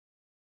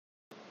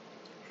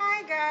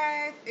Hi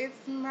guys,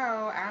 it's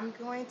Mo. I'm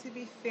going to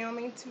be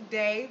filming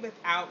today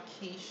without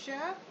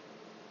Keisha.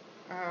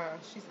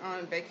 She's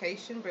on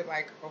vacation, but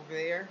like over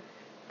there.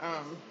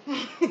 Um,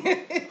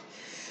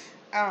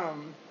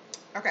 um,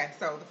 okay,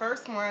 so the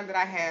first one that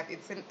I have,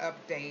 it's an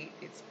update.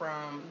 It's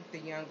from the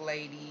young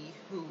lady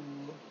who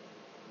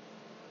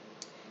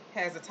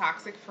has a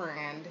toxic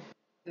friend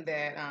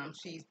that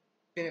she's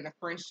been in a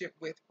friendship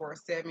with for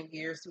 7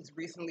 years, who's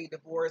recently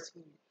divorced,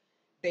 who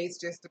dates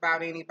just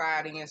about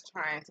anybody and is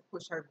trying to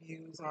push her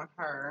views on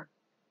her.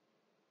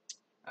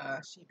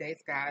 She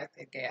dates guys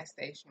at gas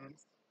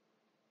stations.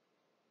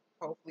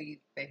 Hopefully,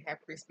 they have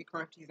crispy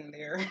crunchies in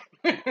there.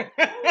 Well,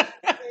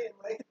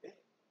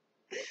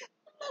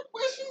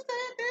 she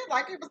said that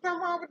like it was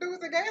something wrong with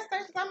dudes at gas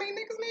stations. I mean,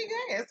 niggas need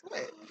gas.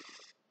 What?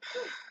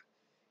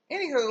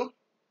 Anywho,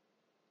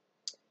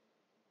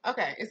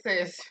 okay, it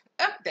says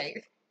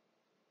update.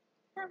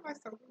 Why am I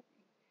so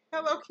goofy?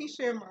 Hello,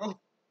 Keisha and Mo.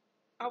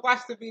 I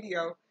watched the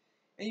video,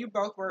 and you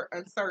both were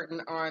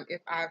uncertain on if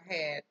I've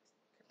had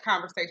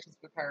conversations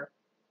with her.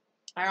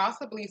 I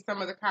also believe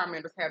some of the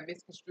commenters have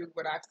misconstrued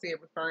what I've said,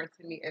 referring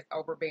to me as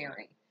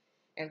overbearing,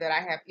 and that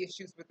I have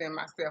issues with them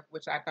myself,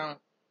 which I don't.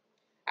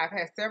 I've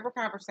had several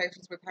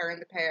conversations with her in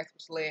the past,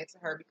 which led to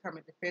her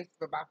becoming defensive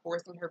about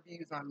forcing her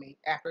views on me.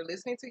 After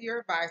listening to your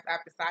advice,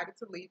 I've decided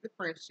to leave the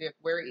friendship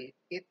where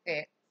it's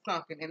at,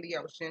 sunken in the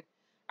ocean.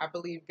 I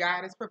believe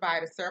God has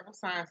provided several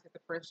signs that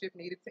the friendship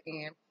needed to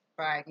end,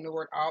 but I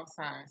ignored all the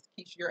signs.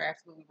 Keisha, you're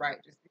absolutely right.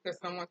 Just because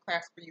someone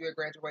claps for you at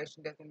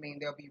graduation doesn't mean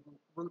they'll be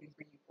rooting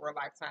for you for a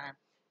lifetime.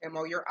 And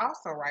Mo, you're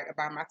also right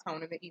about my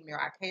tone in the email.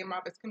 I came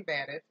off as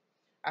combative.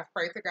 I've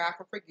prayed to God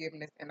for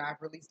forgiveness, and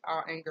I've released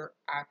all anger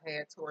I've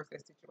had towards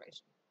that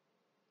situation.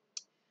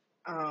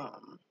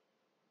 Um,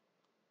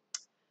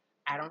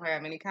 I don't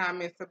have any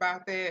comments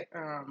about that.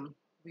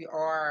 We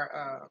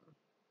are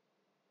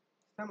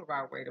some of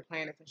our way. The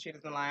planets and shit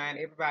is in line.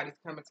 Everybody's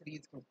coming to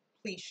these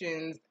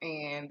completions,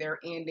 and they're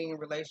ending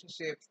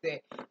relationships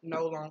that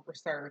no longer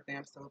serve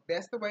them. So if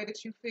that's the way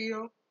that you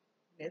feel,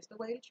 that's the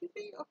way that you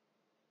feel.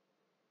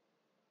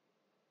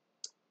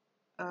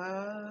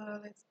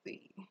 Let's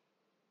see.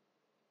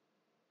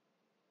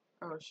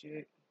 Oh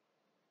shit.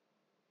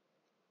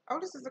 Oh,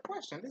 this is a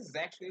question. This is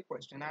actually a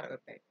question, not an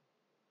update.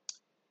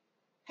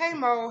 Hey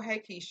Mo, hey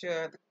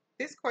Keisha.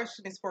 This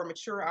question is for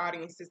mature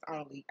audiences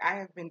only. I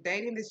have been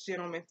dating this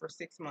gentleman for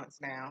 6 months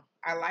now.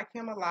 I like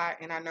him a lot,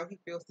 and I know he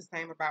feels the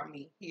same about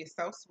me. He is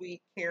so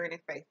sweet, caring,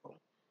 and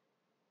faithful.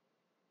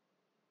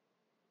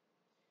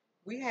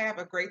 We have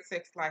a great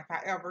sex life.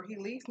 However, he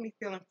leaves me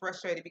feeling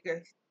frustrated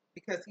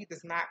because he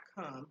does not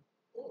come.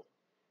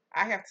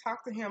 I have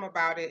talked to him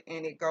about it,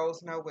 and it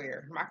goes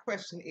nowhere. My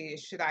question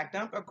is, should I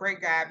dump a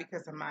great guy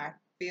because of my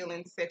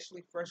feeling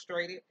sexually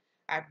frustrated?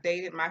 I've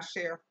dated my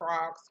share of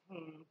frogs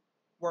whom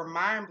were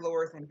mind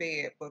blowers in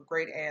bed, but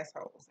great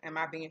assholes. Am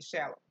I being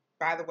shallow?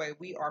 By the way,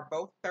 we are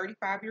both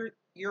 35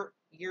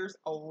 years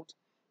old,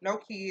 no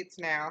kids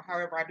now.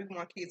 However, I do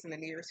want kids in the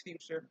nearest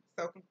future.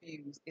 So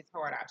confused. It's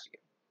hard out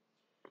here.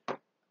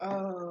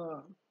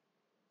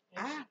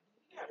 I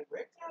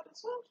erectile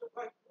dysfunction?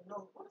 Like,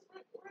 no, what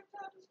is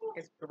erectile dysfunction?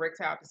 It's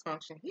erectile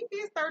dysfunction. He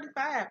is 35.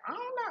 I don't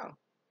know.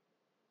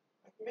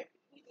 Like, maybe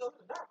he need to go to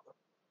the doctor.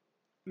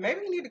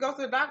 Maybe he need to go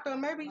to the doctor.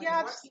 Maybe like,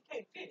 y'all just... he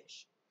can't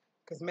finish.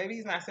 Because maybe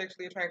he's not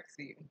sexually attracted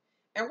to you.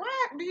 And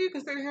why do you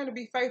consider him to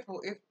be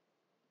faithful if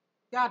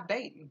y'all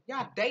dating?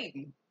 Y'all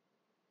dating.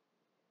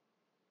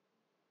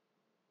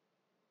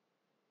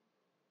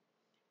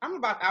 I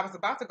was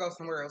about to go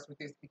somewhere else with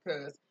this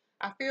because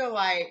I feel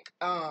like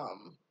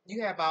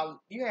you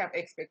have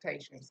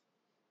expectations.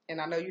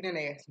 And I know you didn't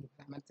ask me,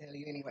 but I'm gonna tell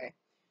you anyway.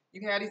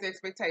 You have these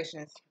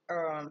expectations,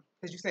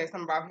 because you said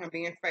something about him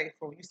being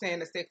faithful. You saying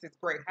the sex is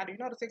great. How do you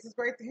know the sex is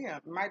great to him?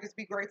 It might just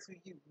be great to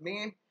you.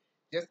 Men,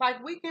 just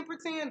like we can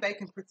pretend, they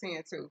can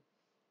pretend too.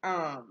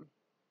 I don't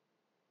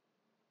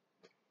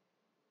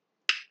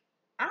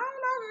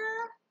know,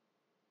 girl.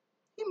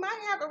 He might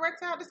have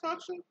erectile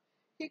dysfunction.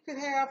 He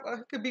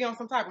could be on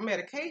some type of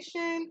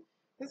medication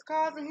that's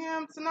causing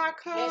him to not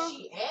come. Has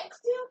she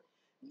asked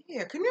him?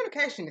 Yeah,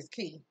 communication is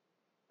key.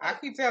 I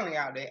keep telling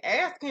y'all that.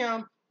 Ask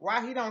him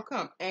why he don't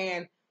come.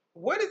 And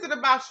what is it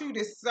about you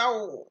that's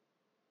so...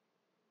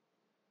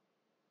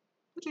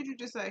 What did you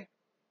just say?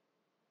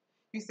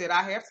 You said,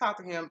 I have talked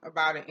to him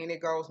about it and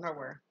it goes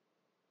nowhere.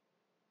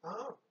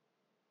 Oh.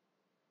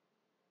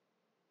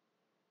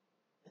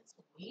 That's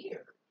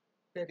weird.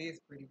 That is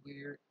pretty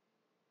weird.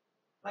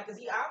 Like, because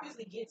he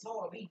obviously gets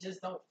hard, but he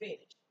just don't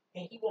finish.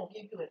 And he won't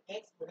give you an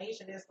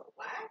explanation as to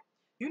why?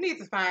 You need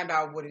to find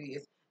out what it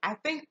is. I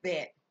think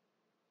that...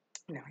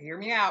 Now, hear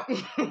me out.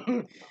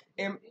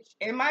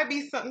 it might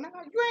be something. No, you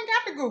ain't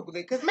got to Google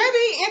it. Because maybe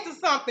he into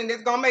something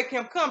that's going to make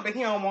him come, but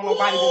he don't want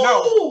nobody to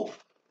know.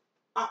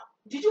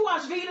 Did you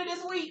watch Vita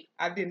this week?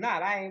 I did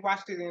not. I ain't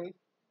watched it in...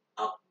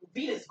 Oh,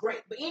 Vita's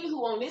great. But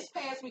anywho, on this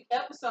past week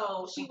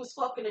episode, she was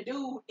fucking a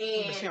dude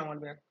and... But she don't want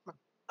to be there.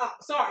 Oh,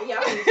 sorry. Yeah,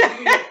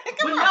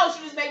 but no,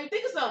 she just made me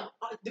think of something.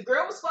 The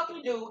girl was fucking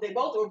a dude. They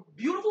both were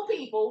beautiful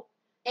people.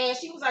 And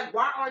she was like,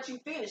 why aren't you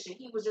finishing?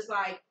 He was just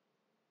like,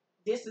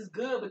 this is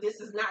good, but this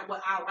is not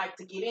what I like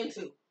to get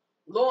into.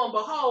 Lo and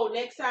behold,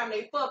 next time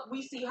they fuck,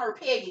 we see her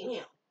pegging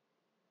him.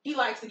 He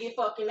likes to get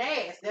fucking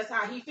ass. That's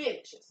how he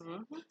finishes.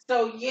 Mm-hmm.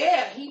 So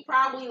yeah, he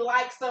probably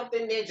likes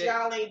something that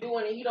y'all ain't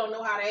doing, and he don't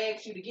know how to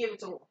ask you to give it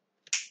to him.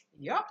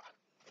 Yep.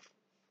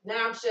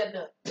 Now I'm shutting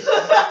up.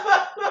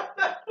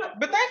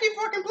 But thank you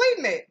for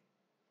completing it,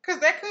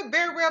 because that could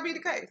very well be the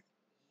case.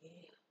 Yeah.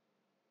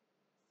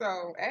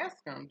 So ask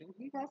him, do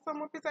he want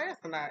some of his ass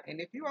or not?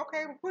 And if you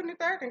okay with putting it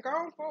there, then go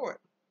on for it.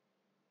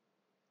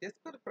 Just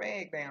put a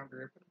bag down,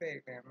 girl. Put a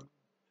bag down.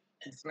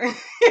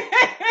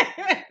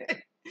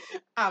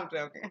 I'm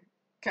joking.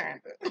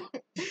 Kind of.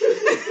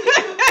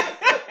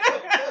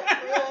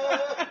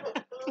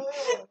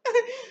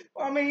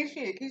 Well, I mean,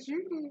 shit, because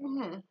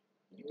you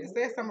just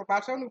said something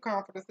about your new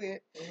confidence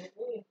set.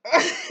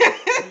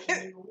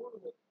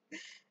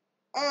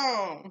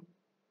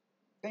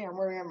 Damn,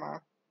 where am I?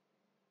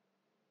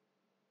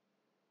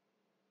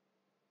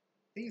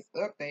 These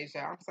updates,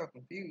 y'all, I'm so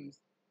confused.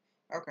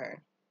 Okay,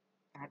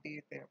 I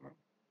did that one.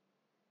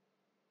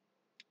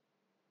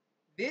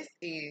 This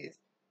is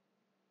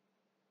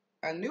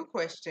a new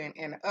question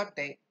and an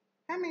update.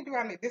 How many do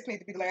I need? This needs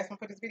to be the last one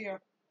for this video.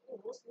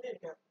 What's the minute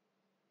count?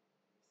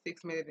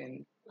 6 minutes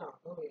and... No,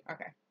 go ahead.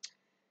 Okay.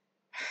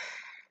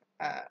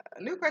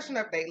 New question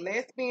update.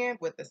 Lesbian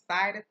with the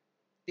side of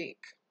dick.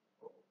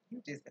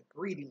 You just a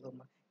greedy little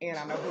man. And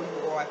I know who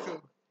you are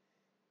too.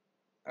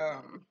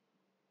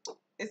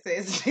 It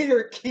says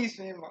dear Keisha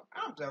and Mo.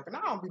 I'm joking.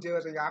 I don't be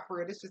judging y'all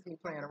for it. It's just me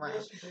playing around.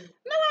 Yes, no, I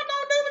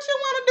don't do what you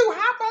want to do.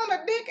 Hop on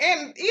a dick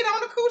and eat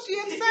on the coochie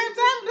at the same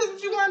time. That's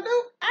what you want to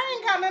do. I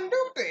ain't got nothing to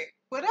do with that.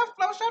 But that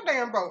floats your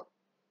damn boat.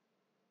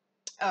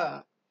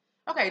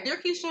 Okay, dear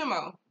Keisha and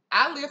Mo.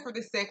 I live for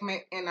this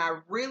segment, and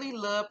I really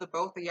love the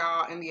both of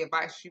y'all and the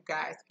advice you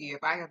guys give.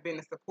 I have been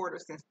a supporter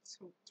since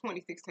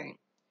 2016.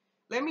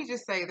 Let me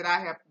just say that I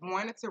have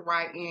wanted to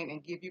write in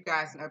and give you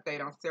guys an update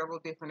on several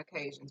different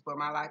occasions, but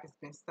my life has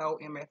been so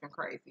MFing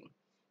crazy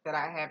that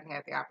I haven't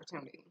had the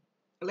opportunity.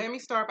 Let me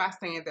start by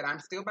saying that I'm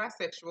still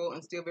bisexual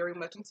and still very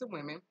much into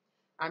women.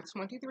 I'm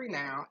 23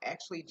 now,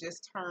 actually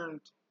just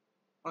turned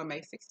on May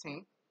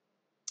 16th.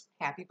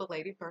 Happy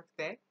belated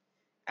birthday.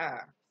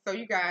 So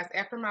you guys,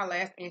 after my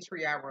last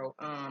entry I wrote,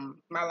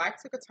 my life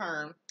took a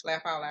turn,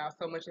 laugh out loud,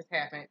 so much has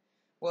happened.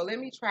 Well, let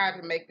me try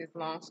to make this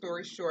long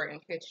story short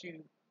and catch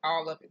you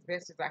all up as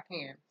best as I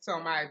can. So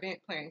my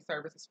event planning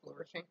service is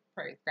flourishing,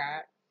 praise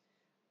God.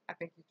 I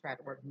think you tried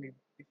to work with me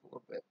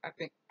before, but I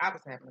think I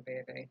was having a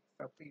bad day,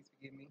 so please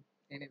forgive me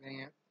in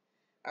advance.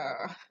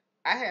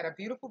 I had a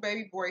beautiful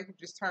baby boy who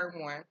just turned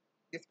 1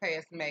 this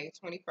past May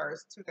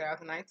 21st,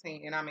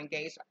 2019, and I'm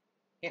engaged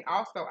and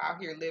also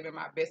out here living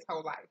my best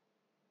whole life.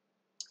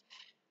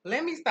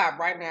 Let me stop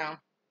right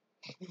now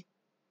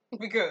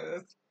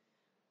because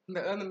the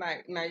other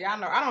night, now y'all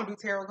know I don't do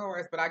tarot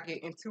cards, but I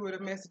get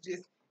intuitive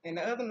messages. And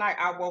the other night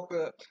I woke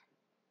up,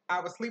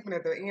 I was sleeping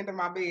at the end of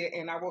my bed,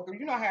 and I woke up.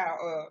 You know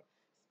how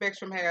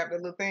Spectrum have the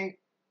little thing?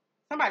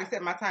 Somebody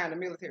set my time to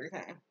military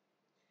time.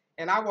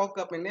 And I woke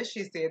up and this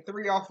shit said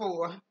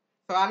 3:04.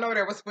 So I know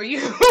that was for you.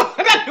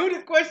 I knew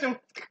this question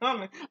was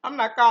coming. I'm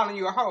not calling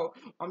you a hoe.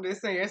 I'm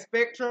just saying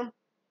Spectrum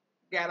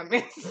got a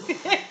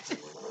message.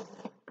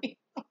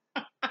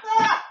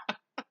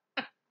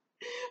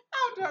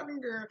 I'm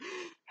joking, girl.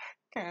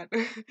 Kind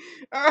of.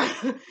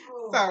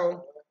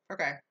 So,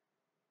 okay.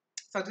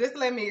 So just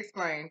let me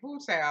explain. Woo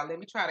child, let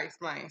me try to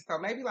explain. So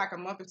maybe like a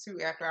month or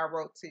two after I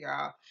wrote to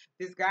y'all,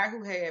 this guy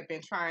who had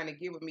been trying to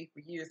get with me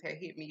for years had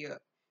hit me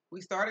up. We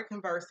started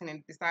conversing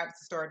and decided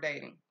to start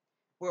dating.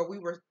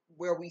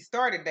 Where we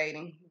started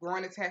dating,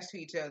 growing attached to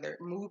each other,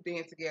 moved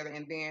in together,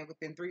 and then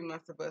within 3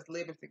 months of us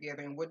living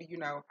together, and what do you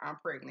know, I'm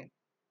pregnant.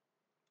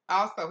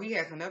 Also, he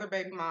has another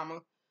baby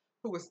mama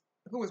who was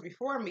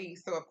before me,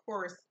 so of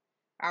course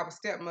I was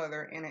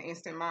stepmother and an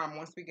instant mom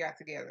once we got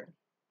together.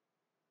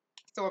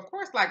 So of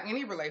course, like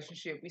any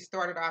relationship, we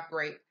started off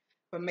great,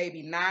 but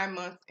maybe 9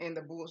 months in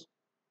the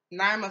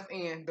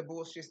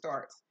bullshit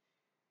starts.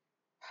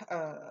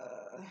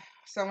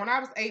 So when I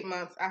was 8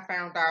 months, I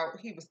found out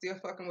he was still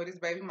fucking with his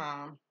baby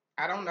mom.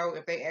 I don't know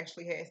if they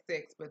actually had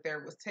sex, but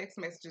there was text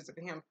messages of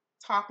him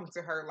talking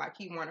to her like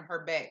he wanted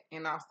her back,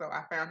 and also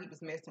I found he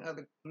was messing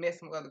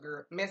with other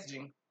girls,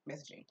 messaging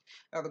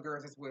other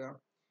girls as well.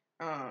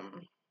 I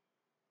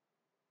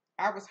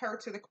was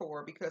hurt to the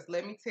core because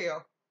let me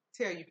tell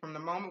you, from the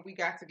moment we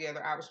got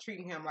together, I was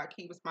treating him like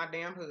he was my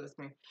damn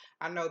husband.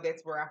 I know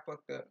that's where I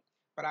fucked up.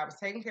 But I was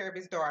taking care of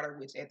his daughter,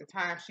 which at the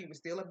time she was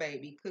still a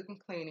baby, cooking,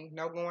 cleaning,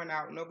 no going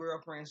out, no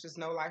girlfriends, just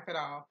no life at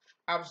all.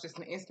 I was just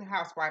an instant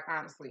housewife,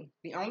 honestly.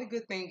 The only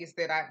good thing is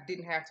that I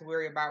didn't have to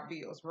worry about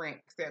bills, rent,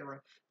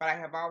 etc. But I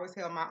have always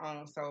held my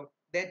own, so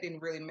that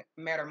didn't really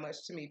matter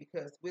much to me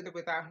because with or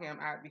without him,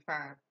 I'd be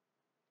fine.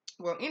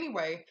 Well,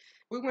 anyway,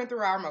 we went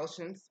through our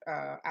emotions.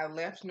 I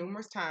left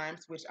numerous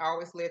times, which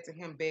always led to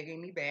him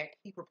begging me back.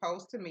 He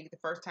proposed to me the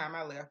first time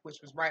I left,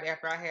 which was right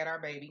after I had our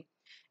baby,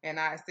 and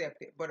I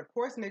accepted. But of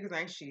course, niggas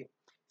ain't shit.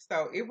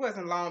 So it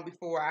wasn't long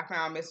before I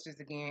found messages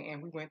again,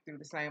 and we went through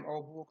the same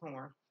old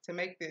bullcorn. To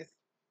make this,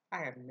 I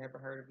have never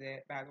heard of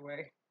that, by the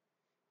way.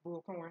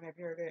 Bullcorn, have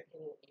you heard that?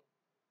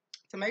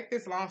 To make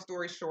this long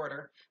story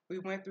shorter, we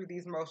went through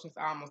these motions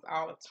almost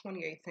all of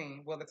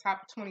 2018. Well, the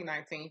top of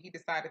 2019, he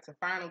decided to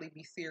finally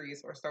be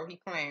serious, or so he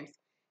claims.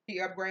 He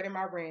upgraded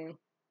my ring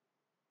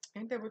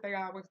and did what they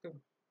always do.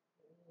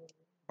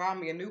 Bought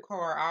me a new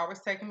car, always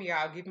taking me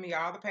out, giving me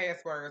all the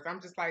passwords.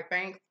 I'm just like,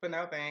 thanks, but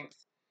no thanks.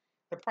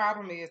 The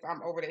problem is,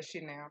 I'm over that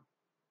shit now.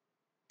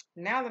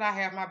 Now that I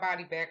have my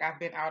body back, I've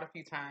been out a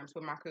few times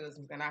with my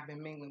cousins and I've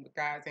been mingling with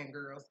guys and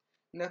girls.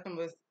 Nothing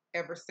was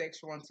ever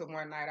sexual until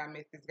one night I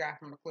met this guy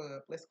from the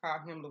club. Let's call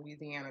him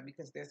Louisiana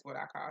because that's what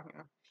I call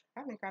him.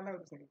 I think I know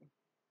this nigga.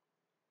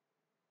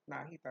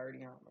 Nah, he 30,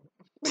 I don't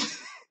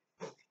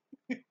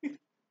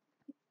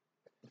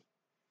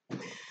know.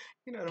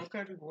 You know them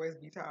country boys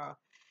be tall.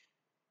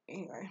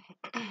 Anyway,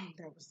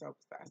 that was so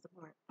besides the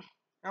point.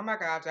 Oh my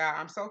God, y'all,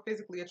 I'm so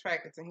physically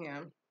attracted to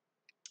him.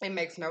 It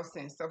makes no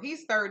sense. So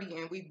he's 30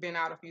 and we've been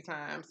out a few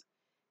times.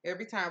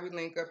 Every time we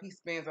link up, he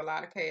spends a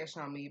lot of cash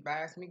on me,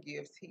 buys me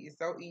gifts. He is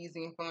so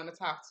easy and fun to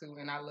talk to,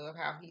 and I love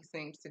how he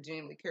seems to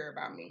genuinely care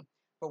about me.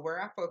 But where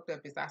I fucked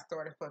up is I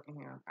started fucking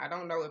him. I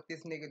don't know if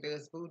this nigga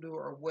does voodoo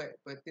or what,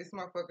 but this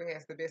motherfucker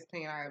has the best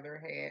pen I ever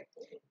had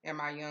in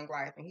my young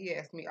life, and he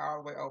asked me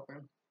all the way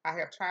open. I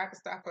have tried to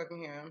stop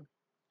fucking him,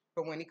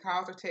 but when he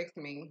calls or texts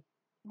me,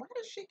 why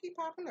does shit keep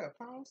popping up?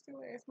 Phone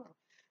still ass mom.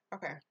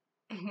 Okay.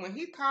 When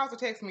he calls or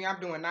texts me, I'm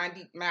doing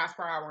 90 miles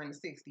per hour in the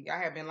 60. I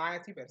have been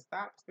lying to you, better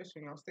stop,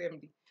 especially on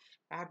 70.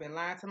 I have been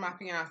lying to my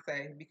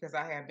fiance because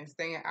I have been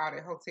staying out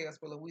at hotels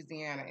for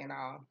Louisiana and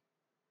all.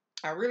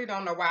 I really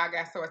don't know why I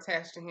got so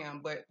attached to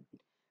him, but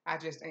I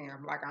just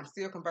am. Like, I'm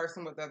still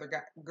conversing with other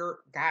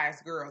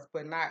guys, girls,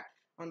 but not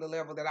on the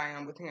level that I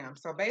am with him.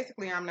 So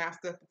basically, I'm now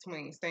stuck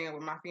between staying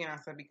with my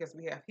fiance because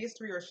we have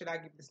history, or should I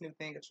give this new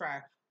thing a try,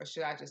 or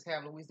should I just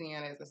have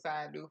Louisiana as a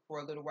side dude for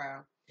a little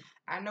while?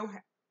 I know.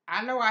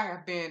 I know I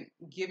have been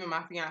giving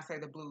my fiance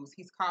the blues.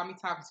 He's called me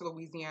talking to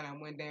Louisiana and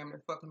went damn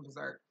near fucking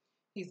berserk.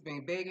 He's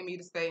been begging me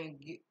to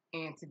stay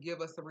and to give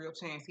us a real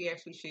chance. He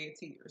actually shed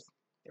tears.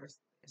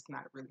 It's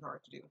not really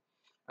hard to do.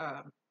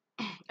 Um,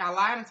 I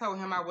lied and told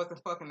him I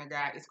wasn't fucking the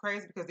guy. It's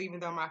crazy because even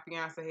though my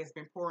fiance has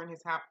been pouring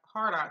his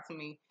heart out to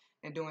me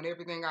and doing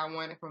everything I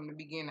wanted from the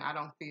beginning, I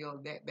don't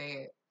feel that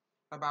bad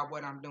about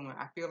what I'm doing.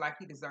 I feel like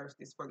he deserves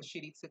this for the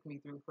shit he took me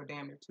through for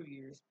damn near 2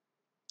 years.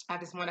 I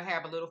just want to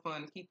have a little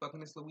fun and keep fucking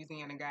this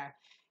Louisiana guy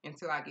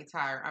until I get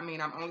tired. I mean,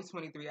 I'm only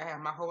 23. I have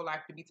my whole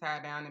life to be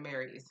tied down and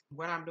married. Is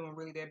what I'm doing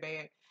really that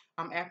bad?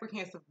 I'm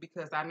apprehensive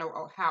because I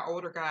know how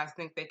older guys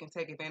think they can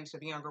take advantage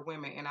of younger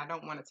women, and I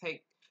don't want to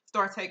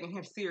start taking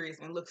him serious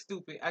and look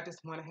stupid. I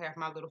just want to have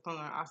my little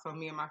fun. Also,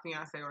 me and my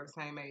fiance are the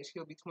same age.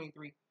 He'll be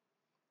 23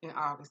 in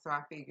August, so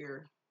I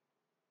figure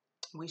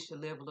we should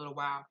live a little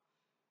while.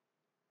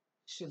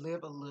 Should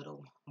live a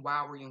little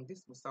while we're young.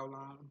 This was so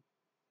long.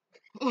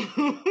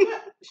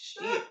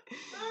 Shit.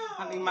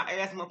 I need my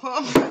asthma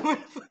pump. Okay,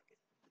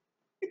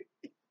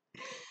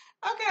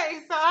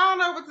 so I don't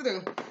know what to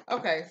do.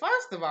 Okay,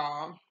 first of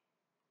all,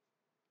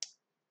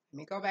 let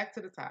me go back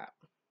to the top.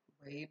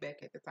 Way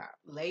back at the top.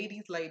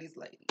 Ladies.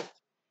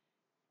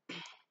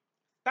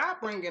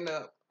 Stop bringing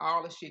up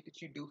all the shit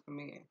that you do for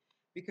men.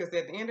 Because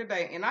at the end of the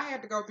day, and I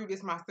had to go through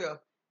this myself,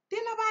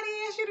 didn't nobody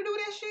ask you to do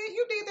that shit?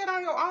 You did that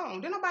on your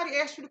own. Didn't nobody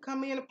ask you to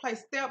come in and play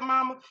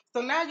stepmama?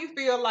 So now you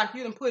feel like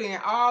you done put in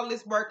all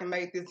this work and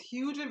made this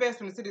huge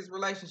investment into this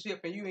relationship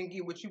and you didn't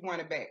get what you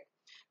wanted back.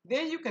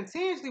 Then you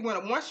continuously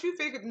once you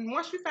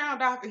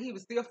found out that he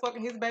was still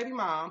fucking his baby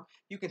mom,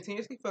 you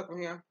continuously fuck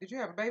with him. Did you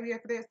have a baby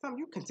after that? Something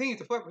you continue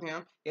to fuck with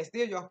him. It's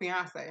still your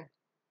fiance.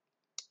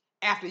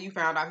 After you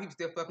found out he was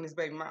still fucking his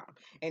baby mom.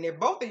 And if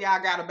both of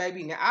y'all got a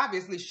baby, now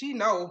obviously she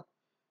don't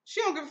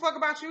give a fuck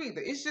about you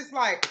either. It's just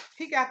like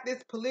he got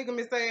this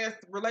polygamous ass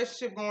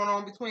relationship going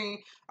on between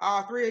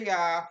all three of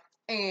y'all,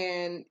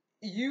 and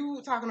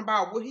you talking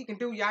about what he can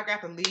do. Y'all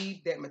got to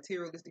leave that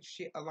materialistic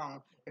shit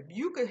alone. If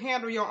you could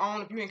handle your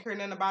own, if you didn't care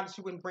nothing about it,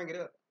 you wouldn't bring it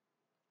up.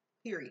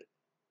 Period.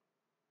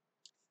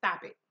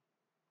 Stop it.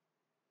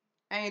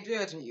 I ain't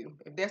judging you.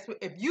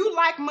 If you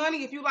like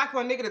money, if you like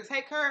for a nigga to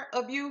take care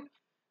of you,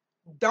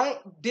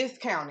 don't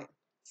discount it.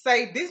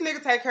 Say, this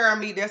nigga take care of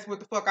me, that's what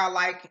the fuck I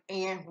like,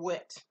 and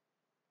what?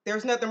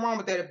 There's nothing wrong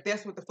with that if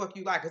that's what the fuck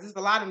you like. Because there's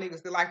a lot of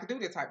niggas that like to do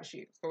that type of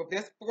shit. So if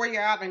that's for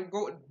y'all, then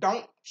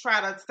don't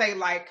try to say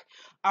like,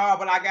 oh,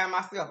 but I got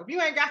myself. If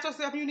you ain't got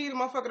yourself, you need a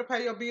motherfucker to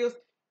pay your bills,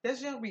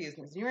 that's your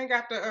business. You ain't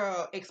got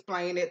to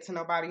explain it to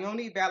nobody. You don't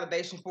need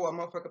validation for a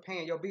motherfucker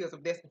paying your bills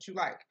if that's what you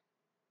like.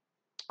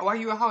 Or are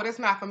you a hoe? That's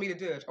not for me to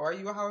judge. Or are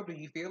you a hoe? Do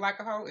you feel like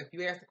a hoe? If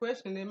you ask the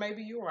question, then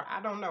maybe you are.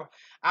 I don't know.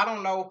 I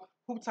don't know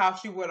who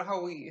taught you what a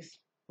hoe is.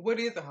 What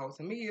is a hoe?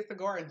 To me, it's a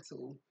garden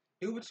tool.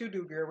 Do what you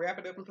do, girl. Wrap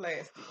it up in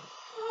plastic.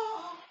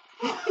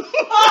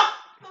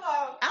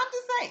 I'm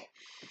just saying.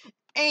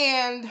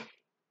 And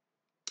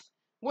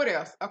what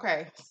else?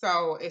 Okay,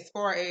 so as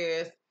far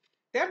as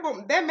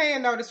that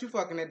man know that you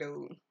fucking that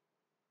dude.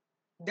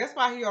 That's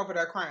why he over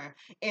there crying.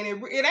 And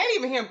it ain't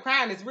even him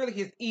crying. It's really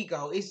his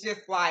ego. It's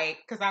just like,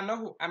 because I know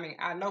who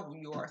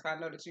you are. So I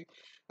know that you,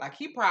 like,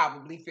 he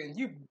probably feeling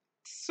you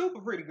super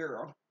pretty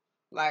girl.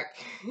 Like,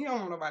 you don't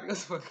want nobody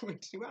else fucking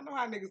with you. I know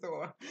how niggas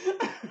are.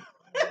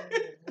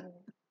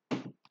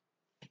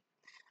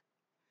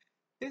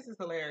 This is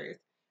hilarious.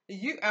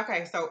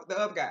 Okay, so the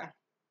other guy,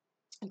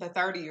 the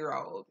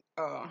 30-year-old,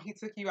 he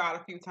took you out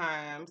a few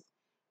times.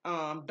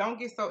 Don't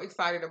get so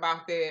excited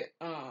about that.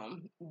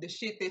 The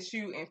shit that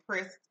you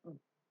impressed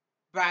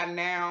by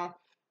now,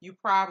 you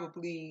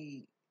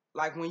probably,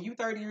 like, when you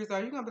 30 years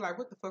old, you're gonna be like,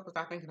 what the fuck was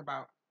I thinking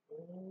about?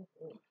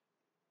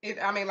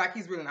 I mean, like,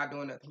 he's really not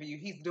doing nothing for you.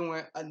 He's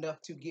doing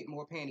enough to get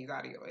more panties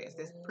out of your ass.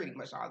 That's pretty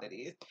much all that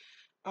is.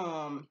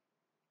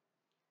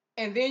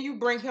 And then you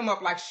bring him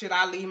up like, should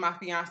I leave my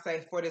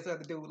fiance for this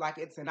other dude? Like,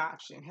 it's an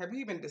option. Have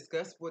you even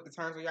discussed what the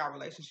terms of y'all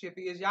relationship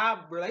is?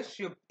 Y'all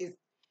relationship is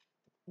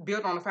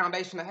built on the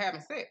foundation of having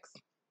sex.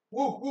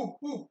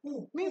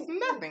 Means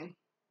nothing.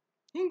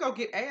 You can go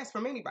get ass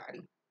from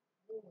anybody.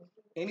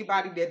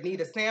 Anybody that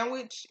need a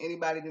sandwich,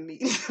 anybody that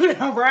needs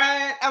a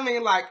ride. I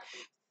mean, like,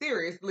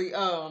 seriously,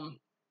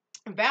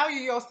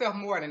 value yourself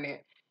more than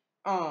that.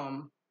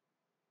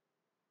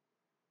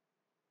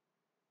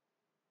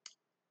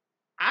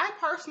 I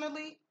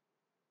personally,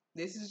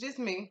 this is just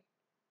me,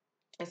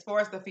 as far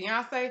as the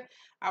fiance,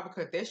 I would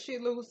cut that shit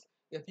loose.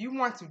 If you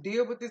want to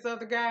deal with this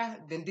other guy,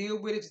 then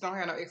deal with it. Just don't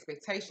have no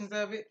expectations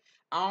of it.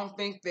 I don't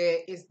think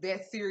that it's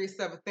that serious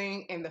of a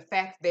thing. And the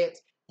fact that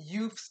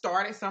you've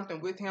started something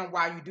with him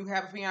while you do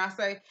have a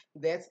fiance,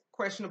 that's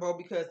questionable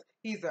because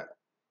he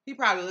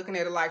probably looking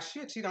at it like,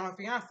 shit, she don't have a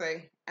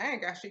fiance. I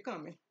ain't got shit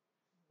coming.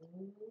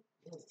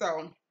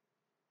 So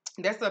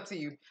that's up to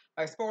you.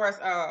 As far as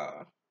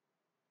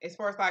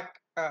like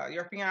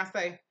your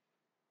fiance,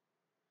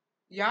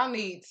 y'all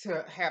need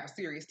to have a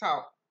serious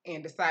talk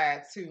and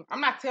decide to.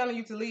 I'm not telling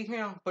you to leave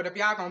him, but if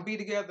y'all gonna be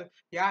together,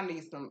 y'all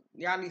need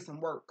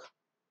some work.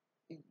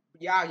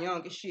 Y'all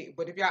young as shit,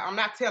 but I'm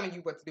not telling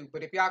you what to do,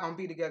 but if y'all gonna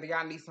be together,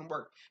 y'all need some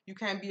work. You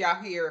can't be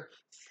out here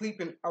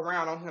sleeping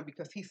around on him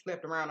because he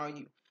slept around on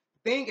you.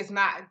 Thing is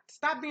not,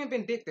 stop being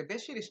vindictive.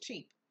 That shit is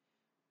cheap.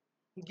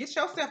 Get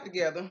yourself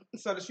together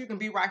so that you can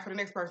be right for the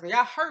next person.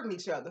 Y'all hurting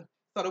each other.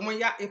 So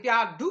that if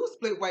y'all do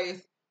split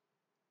ways,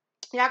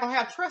 y'all gonna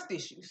have trust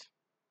issues.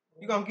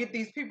 You're going to get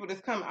these people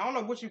that's coming. I don't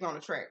know what you're going to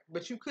attract,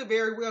 but you could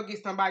very well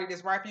get somebody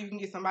that's right for you. You can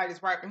get somebody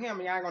that's right for him,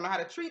 and y'all ain't going to know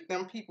how to treat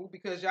them people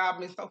because y'all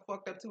been so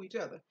fucked up to each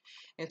other.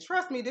 And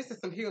trust me, this is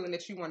some healing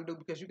that you want to do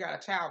because you got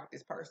a child with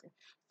this person.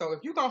 So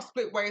if you're going to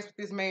split ways with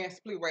this man,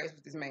 split ways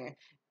with this man.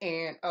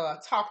 And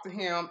talk to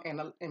him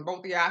and both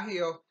of y'all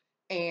heal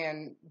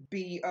and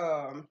be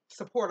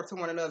supportive to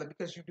one another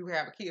because you do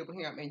have a kid with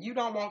him. And you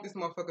don't want this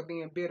motherfucker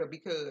being bitter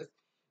because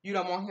you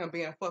don't want him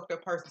being a fucked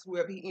up person to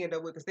whoever he end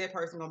up with because that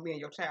person going to be in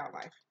your child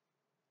life.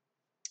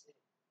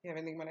 You have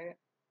anything about that?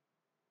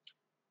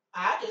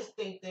 I just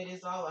think that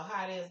it's all a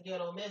hot ass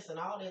ghetto mess and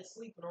all that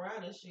sleeping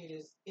around and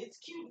shit it's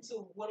cute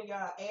until one of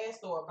y'all ass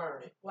start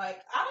burning. Like,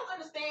 I don't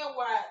understand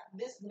why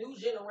this new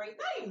generation,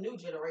 not even new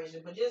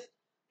generation, but just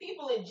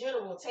people in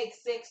general take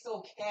sex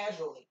so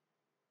casually.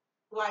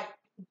 Like,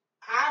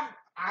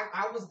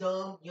 I was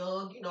dumb,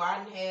 young,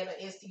 I didn't have an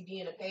STD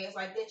in the past.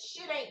 Like, that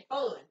shit ain't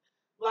fun.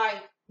 Like,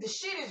 the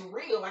shit is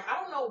real. Like,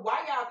 I don't know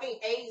why y'all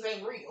think AIDS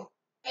ain't real.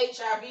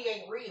 HIV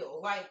ain't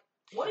real. Like,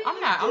 what are you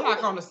doing? I'm not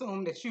going to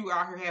assume that you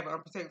out here having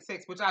unprotected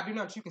sex, which I do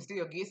know that you can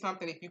still get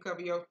something if you cover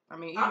your. I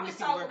mean, even I'm just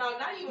talking about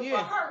not even for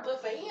her, but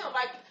for him.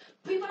 Like,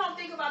 people don't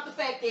think about the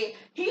fact that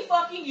he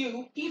fucking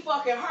you, he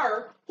fucking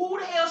her. Who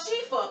the hell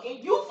she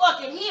fucking? You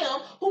fucking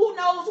him. Who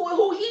knows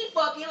who he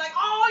fucking? Like,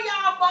 all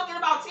y'all fucking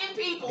about 10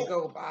 people. You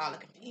go by all the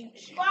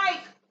confusion.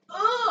 Like,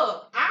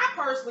 I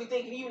personally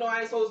think, even though I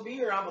ain't supposed to be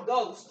here, I'm a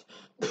ghost.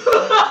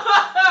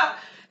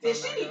 Then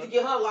she needs to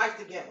get her life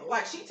together.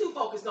 Like, she too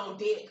focused on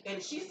dick,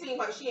 and she seems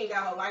like she ain't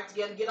got her life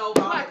together. Get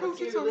over all that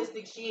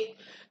materialistic shit,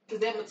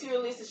 because that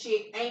materialistic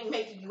shit ain't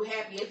making you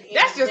happy at the end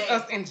That's of the day.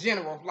 just us in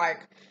general.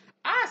 Like,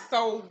 I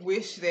so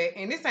wish that,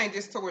 and this ain't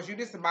just towards you,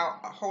 this is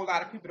about a whole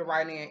lot of people to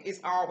write in. It's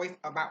always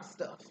about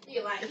stuff.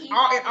 Yeah, like,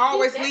 it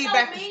always leads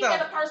back to stuff.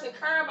 That a person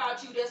care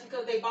about you just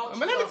because they bought you.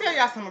 But let me tell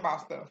y'all something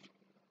about stuff.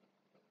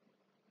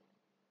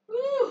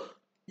 Whew.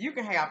 You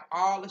can have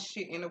all the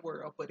shit in the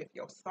world, but if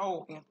your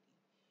soul empty,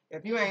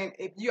 if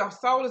your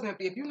soul is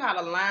empty, if you're not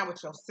aligned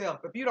with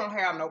yourself, if you don't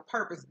have no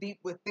purpose deep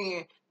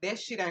within, that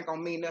shit ain't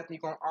gonna mean nothing.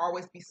 You're gonna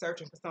always be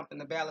searching for something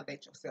to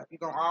validate yourself. You're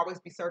gonna always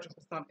be searching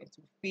for something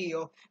to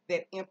feel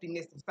that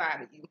emptiness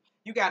inside of you.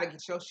 You gotta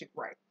get your shit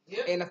right.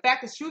 Yep. And the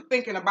fact that you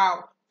thinking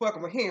about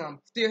fucking with him,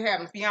 still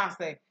having a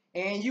fiance,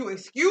 and you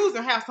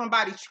excusing how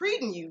somebody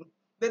treating you,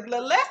 the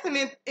lesson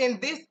in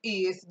this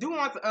is do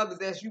unto others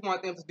as you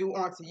want them to do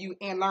unto you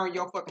and learn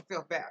your fucking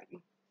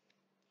self-value.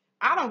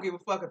 I don't give a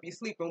fuck if you're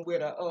sleeping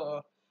with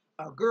a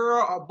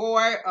girl, a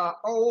boy, a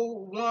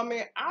old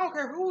woman. I don't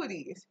care who it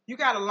is. You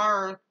got to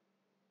learn.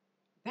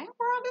 Damn,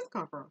 where all this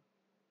come from?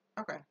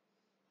 Okay.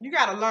 You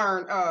got to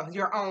learn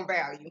your own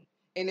value.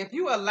 And if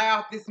you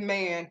allowed this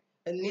man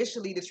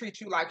initially to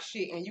treat you like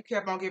shit and you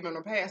kept on giving him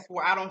a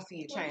passport, I don't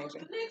see it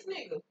changing. The next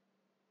nigga.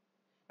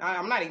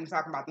 I'm not even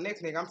talking about the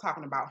next nigga. I'm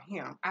talking about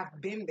him.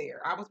 I've been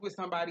there. I was with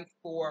somebody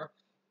for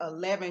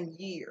 11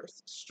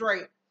 years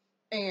straight.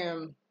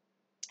 And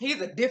he's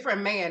a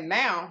different man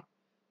now,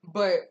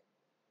 but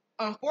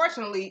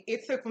unfortunately,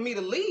 it took for me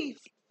to leave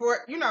for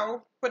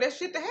that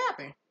shit to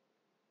happen.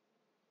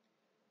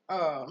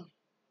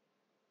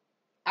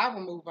 I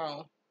will move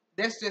on.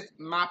 That's just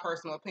my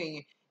personal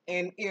opinion.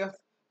 And if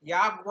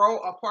y'all grow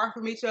apart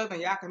from each other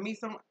and y'all can meet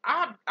some,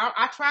 I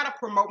try to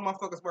promote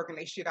motherfuckers working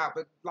their shit out,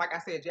 but like I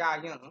said,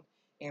 y'all young.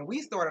 And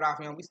we started off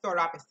young. We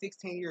started off at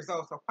 16 years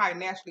old, so probably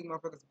naturally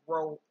motherfuckers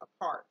grow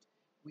apart.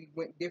 We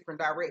went different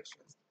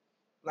directions.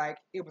 Like,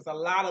 it was a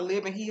lot of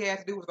living he had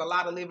to do, it was a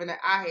lot of living that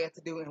I had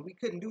to do, and we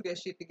couldn't do that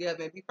shit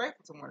together and be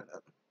faithful to one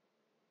another.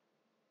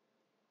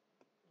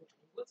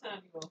 What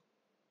time you on?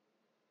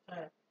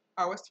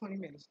 Oh, it's 20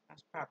 minutes. I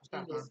should probably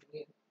stop now.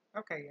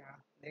 Okay,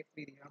 y'all. Next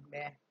video.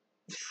 Bye.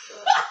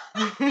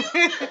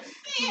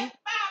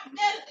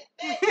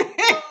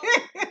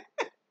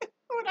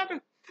 What I do?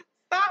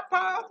 Stop,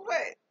 pause,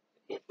 what?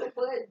 Hit the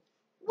button.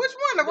 Which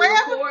one? The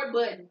record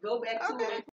button. Go back to it.